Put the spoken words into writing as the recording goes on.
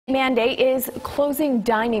Mandate is closing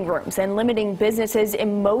dining rooms and limiting businesses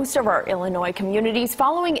in most of our Illinois communities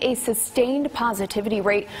following a sustained positivity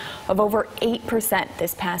rate of over 8%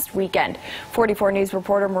 this past weekend. 44 News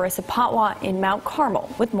reporter Marissa Patwa in Mount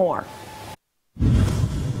Carmel with more.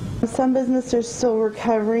 Some businesses are still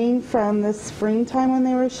recovering from the springtime when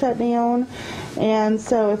they were shut down, and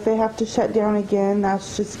so if they have to shut down again,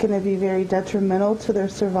 that's just going to be very detrimental to their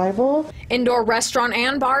survival. Indoor restaurant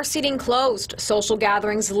and bar seating closed, social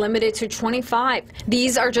gatherings limited to 25.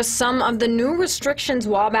 These are just some of the new restrictions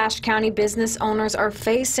Wabash County business owners are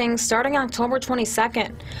facing starting October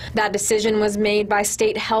 22nd. That decision was made by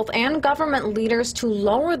state health and government leaders to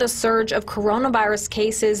lower the surge of coronavirus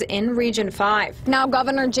cases in Region 5. Now,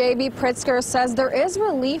 Governor J.B. Pritzker says there is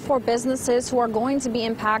relief for businesses who are going to be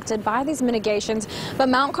impacted by these mitigations, but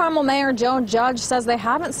Mount Carmel Mayor Joe Judge says they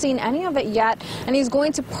haven't seen any of it yet, and he's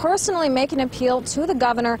going to personally make an appeal to the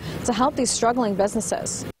governor to help these struggling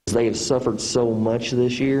businesses. They have suffered so much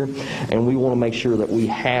this year, and we want to make sure that we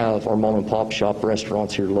have our mom and pop shop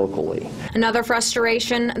restaurants here locally. Another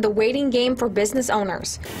frustration, the waiting game for business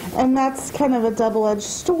owners. And that's kind of a double-edged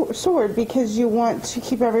sword because you want to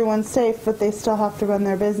keep everyone safe, but they still have to run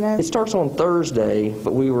their business. It starts on Thursday,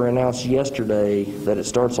 but we were announced yesterday that it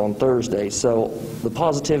starts on Thursday, so the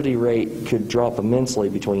positivity rate could drop immensely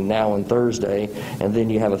between now and Thursday, and then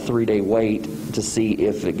you have a 3-day wait to see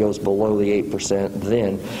if it goes below the 8%.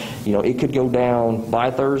 Then it could go down by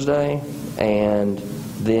Thursday, and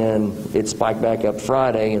then it spiked back up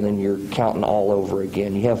Friday, and then you're counting all over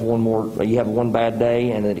again. You have one bad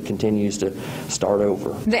day, and then it continues to start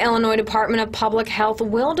over. The Illinois Department of Public Health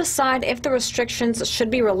will decide if the restrictions should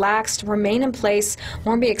be relaxed, remain in place,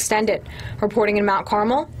 or be extended. Reporting in Mount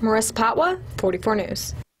Carmel, Marissa Patwa, 44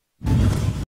 News.